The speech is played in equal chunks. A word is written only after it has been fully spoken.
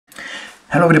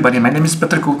Hello everybody, my name is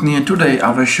Koutnyy and today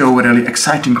I will show a really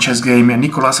exciting chess game,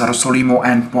 Nicolas Rossolimo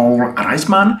and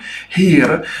Reissmann.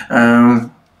 Here,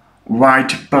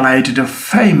 White played the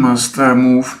famous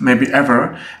move, maybe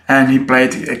ever, and he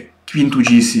played Queen to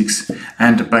G6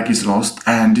 and Black is lost,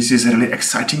 and this is a really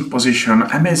exciting position,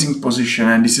 amazing position,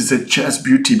 and this is a chess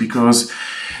beauty because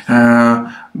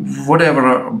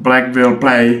whatever Black will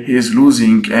play, he is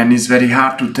losing and it's very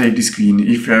hard to take this queen.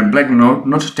 If Black will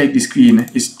not take this queen,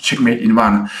 it's checkmate in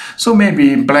one. So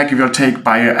maybe Black will take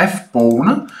by a F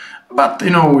pawn, but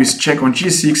you know, it's check on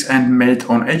G6 and mate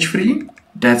on H3.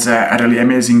 That's really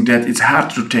amazing that it's hard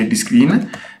to take this queen.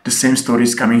 The same story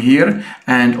is coming here,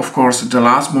 and of course the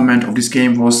last moment of this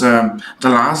game was the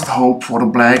last hope for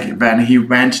Black when he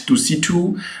went to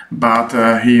C2, but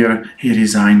here he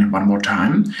resigned one more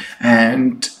time.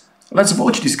 And let's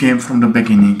watch this game from the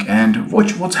beginning and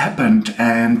watch what's happened,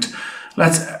 and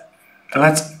let's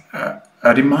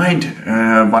remind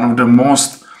one of the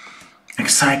most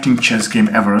exciting chess game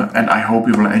ever, and I hope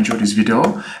you will enjoy this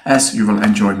video as you will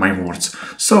enjoy my words.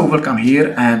 So welcome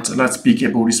here and let's speak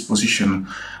about this position.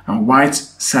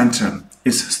 White's center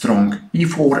is strong,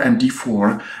 E4 and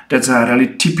D4, that's a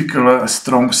really typical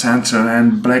strong center,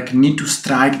 and Black need to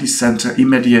strike this center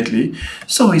immediately.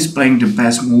 So he's playing the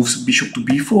best moves, bishop to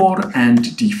B4 and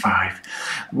D5.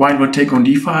 White will take on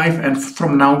D5, and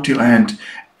from now till end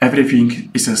everything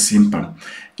is simple.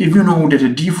 If you know that a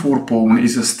D4 pawn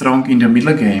is strong in the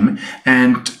middle game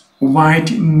and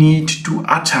White need to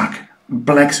attack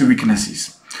Black's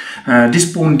weaknesses.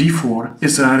 This pawn D4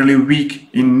 is really weak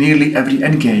in nearly every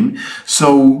endgame,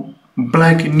 so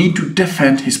Black need to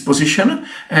defend his position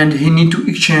and he need to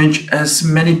exchange as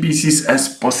many pieces as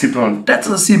possible. That's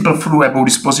a simple clue about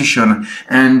this position,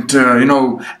 and you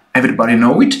know, everybody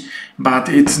know it, but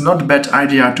it's not a bad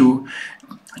idea to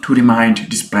remind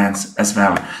these plans as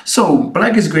well. So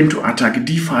Black is going to attack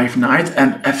D5 knight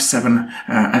and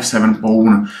F7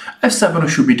 pawn. F7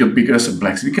 should be the biggest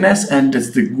Black's weakness, and that's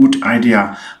the good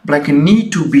idea. Black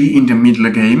need to be in the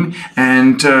middle game,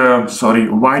 and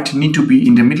White need to be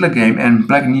in the middle game, and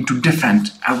Black need to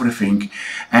defend everything,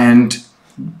 and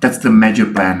that's the major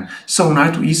plan. So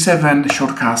knight to E7,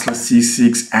 short castle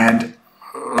C6, and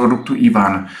rook to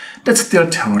E1. That's still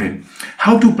theory.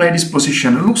 How to play this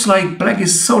position? Looks like Black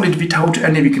is solid without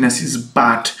any weaknesses,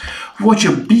 but watch a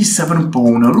B7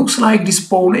 pawn. Looks like this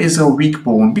pawn is a weak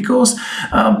pawn because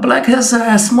Black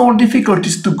has small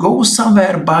difficulties to go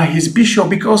somewhere by his bishop,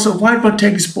 because White will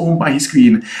take this pawn by his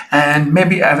queen and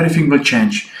maybe everything will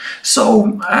change.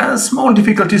 So small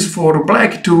difficulties for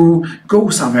Black to go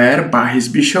somewhere by his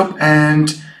bishop,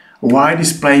 and White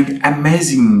is playing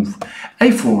amazing move.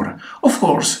 A4. Of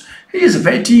course, he's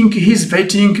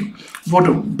waiting what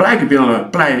Black will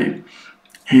play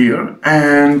here,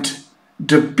 and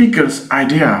the biggest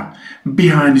idea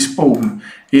behind this pawn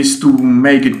is to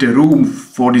make the room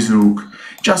for this rook.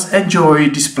 Just enjoy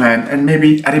this plan and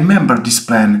maybe remember this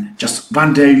plan. Just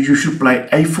one day you should play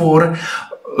A4,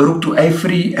 rook to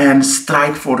A3 and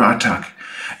strike for the attack.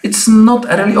 It's not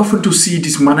really often to see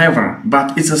this maneuver,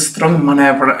 but it's a strong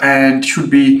maneuver and should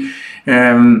be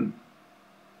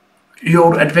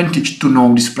your advantage to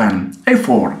know this plan.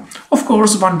 A4. Of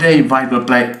course, one day White will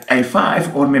play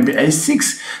A5 or maybe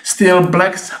A6. Still,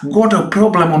 Black's got a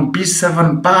problem on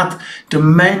B7, but the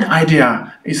main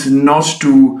idea is not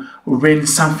to win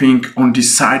something on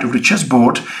this side of the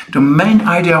chessboard. The main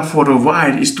idea for the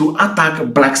White is to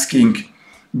attack Black's king.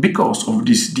 Because of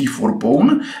this D4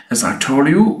 pawn, as I told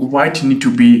you, White need to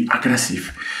be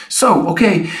aggressive. So,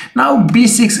 okay, now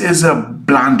B6 is a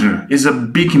blunder, is a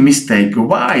big mistake.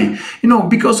 Why? You know,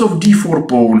 because of D4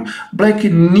 pawn, Black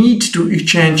need to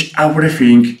exchange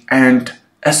everything and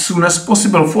as soon as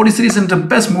possible. For this reason, the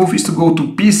best move is to go to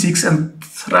B6 and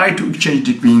try to exchange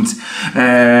the queens.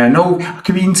 No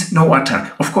queens, no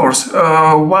attack. Of course,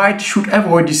 White should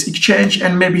avoid this exchange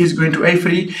and maybe he's going to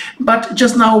A3. But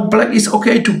just now, Black is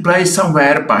okay to play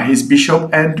somewhere by his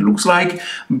bishop, and looks like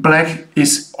Black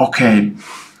is okay.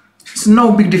 It's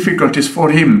no big difficulties for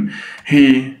him.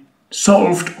 He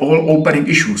solved all opening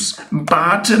issues.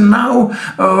 But now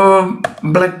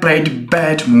Black played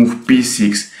bad move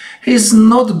B6. He's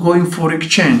not going for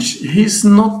exchange. He's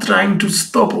not trying to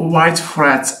stop White's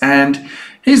threats, and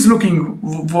he's looking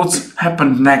what's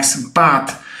happened next.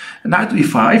 But knight to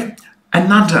E5,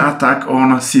 another attack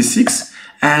on C6,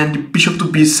 and bishop to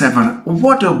B7.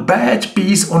 What a bad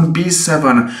piece on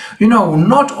B7. You know,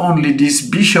 not only this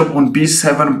bishop on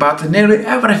B7, but nearly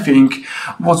everything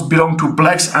what belonged to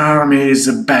Black's army is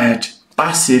bad,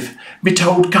 passive,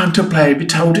 without counterplay,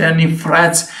 without any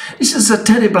threats. This is a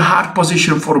terrible hard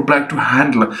position for black to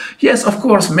handle. Yes, of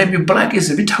course, maybe black is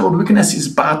without weaknesses,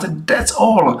 but that's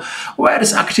all. Where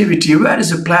is activity? Where is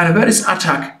the plan? Where is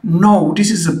attack? No, this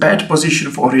is a bad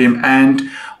position for him. And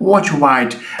watch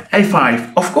white,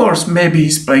 a5. Of course, maybe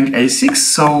he's playing a6,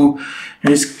 so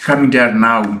he's coming there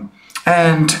now.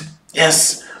 And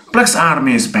yes, black's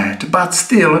army is bad, but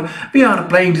still we are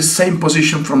playing the same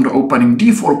position from the opening.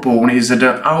 d4 pawn is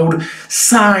our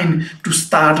sign to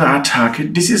start the attack.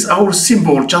 This is our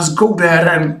symbol. Just go there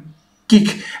and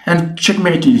kick and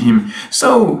checkmate him.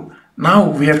 So now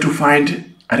we have to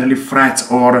find really threats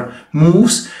or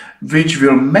moves which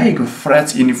will make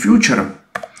threats in the future.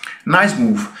 Nice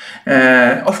move.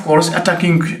 Of course,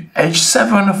 attacking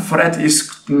h7, threat is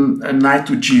knight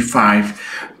to g5.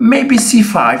 Maybe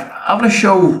c5. I will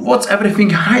show what's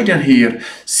everything hidden here.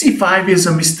 c5 is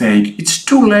a mistake. It's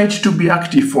too late to be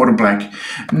active for black.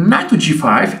 Knight to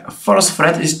g5. First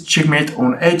threat is checkmate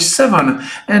on h7.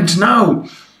 And now,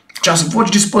 just watch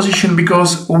this position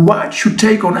because white should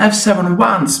take on f7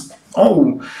 once.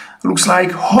 Oh, looks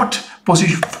like hot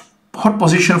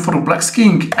position for black's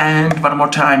king. And one more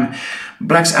time,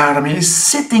 black's army is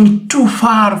sitting too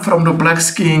far from the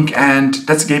black's king, and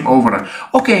that's game over.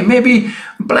 Okay, maybe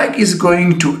black is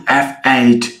going to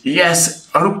f8. Yes,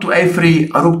 rook to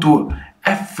a3, rook to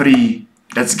f3.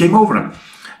 That's game over.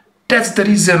 That's the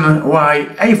reason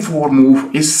why a4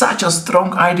 move is such a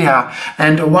strong idea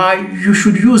and why you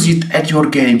should use it at your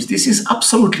games. This is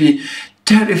absolutely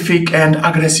terrific and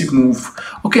aggressive move.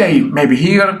 Okay, maybe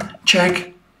here,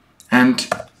 check. And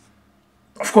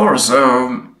of course,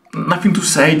 nothing to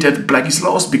say that black is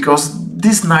lost because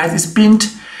this knight is pinned.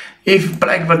 If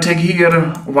black will take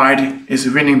here, white is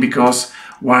winning because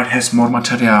white has more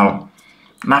material.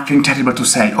 Nothing terrible to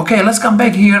say. Okay, let's come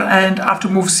back here and after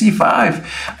move c5,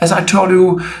 as I told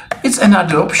you, it's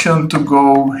another option to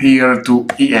go here to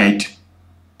e8.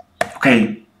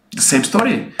 Okay, the same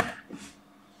story.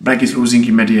 Black is losing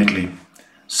immediately.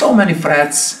 So many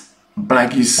threats,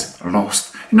 black is lost.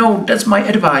 You know, that's my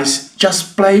advice.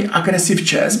 Just play aggressive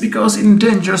chess because in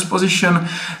dangerous position,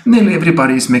 nearly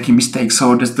everybody is making mistakes.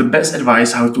 So that's the best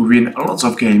advice how to win lots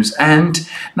of games. And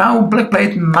now black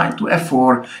played knight to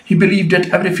f4. He believed that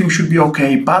everything should be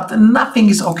okay, but nothing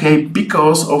is okay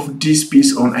because of this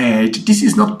piece on a8. This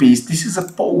is not piece, this is a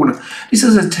pawn. This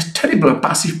is a terrible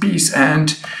passive piece.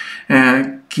 And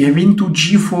Kevin to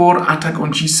g4, attack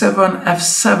on g7,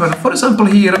 f7. For example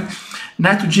here,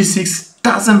 knight to g6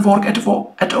 doesn't work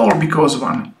at all because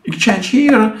one exchange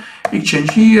here,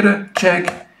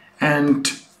 check,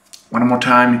 and one more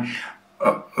time,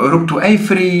 rook to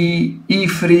a3,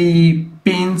 e3,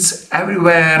 pins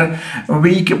everywhere,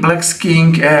 weak black's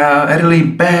king, really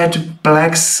bad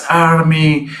black's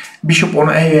army, bishop on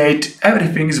a8,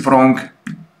 everything is wrong,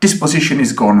 this position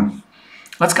is gone.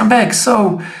 Let's come back.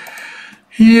 So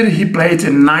here he played a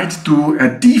knight to a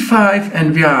d5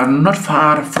 and we are not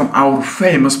far from our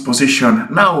famous position.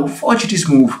 Now watch this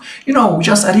move. You know,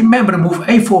 just remember move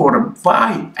a4.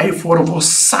 Why a4 was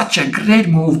such a great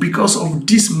move? Because of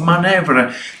this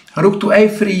maneuver. Rook to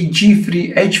a3,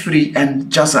 g3, h3 and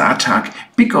just an attack.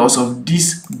 Because of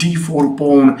this d4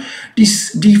 pawn.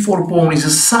 This d4 pawn is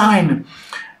a sign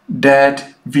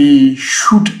that we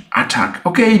should attack.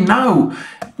 Okay, now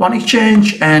one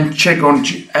exchange and check on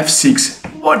f6.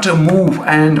 What a move,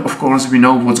 and of course we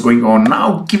know what's going on.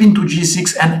 Now give in to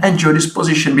g6 and enjoy this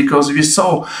position because we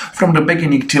saw from the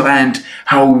beginning till end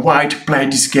how white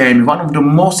played this game. One of the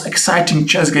most exciting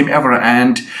chess game ever,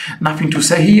 and nothing to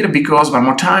say here because one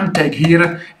more time, take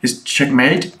here is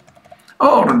checkmate,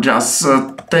 or just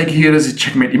take here as a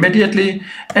checkmate immediately,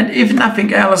 and if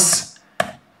nothing else,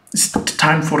 it's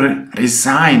time for a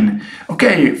resign.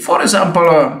 Okay, for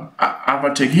example, I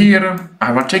will take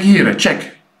here,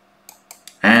 check.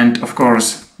 And of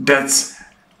course, that's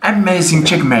amazing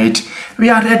checkmate. We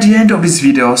are at the end of this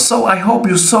video, so I hope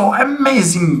you saw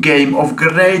amazing game of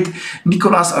great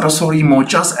Nicolas Rossolimo.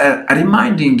 Just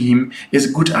reminding him is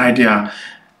a good idea.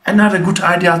 Another good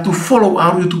idea to follow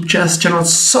our YouTube chess channel,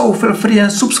 so feel free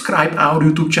and subscribe our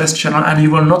YouTube chess channel and you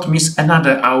will not miss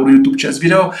another our YouTube chess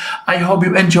video. I hope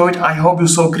you enjoyed, I hope you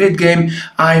saw great game,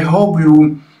 I hope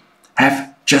you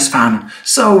have just fun.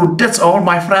 So that's all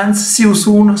my friends, see you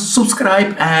soon,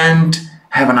 subscribe and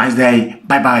have a nice day.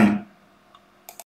 Bye bye.